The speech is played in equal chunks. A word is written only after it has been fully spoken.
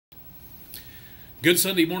Good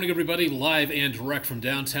Sunday morning, everybody. Live and direct from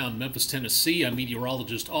downtown Memphis, Tennessee. I'm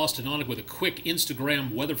meteorologist Austen Onek with a quick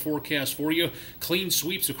Instagram weather forecast for you. Clean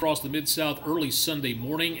sweeps across the Mid-South early Sunday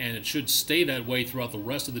morning, and it should stay that way throughout the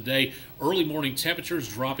rest of the day. Early morning temperatures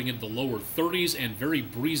dropping into the lower 30s, and very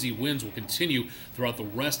breezy winds will continue throughout the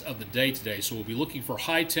rest of the day today. So we'll be looking for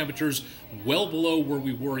high temperatures well below where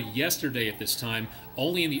we were yesterday at this time,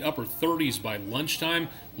 only in the upper 30s by lunchtime,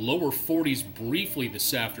 lower 40s briefly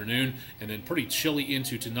this afternoon, and then pretty chilly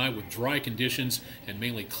into tonight with dry conditions and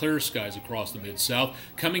mainly clear skies across the Mid-South.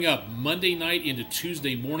 Coming up Monday night into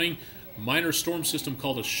Tuesday morning, minor storm system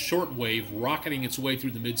called a short wave rocketing its way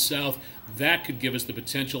through the Mid-South. That could give us the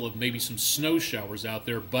potential of maybe some snow showers out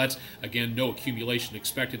there, but again, no accumulation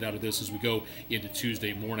expected out of this as we go into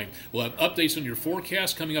Tuesday morning. We'll have updates on your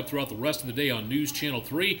forecast coming up throughout the rest of the day on News Channel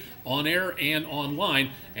 3, on air and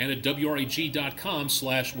online, and at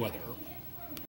wreg.com/weather.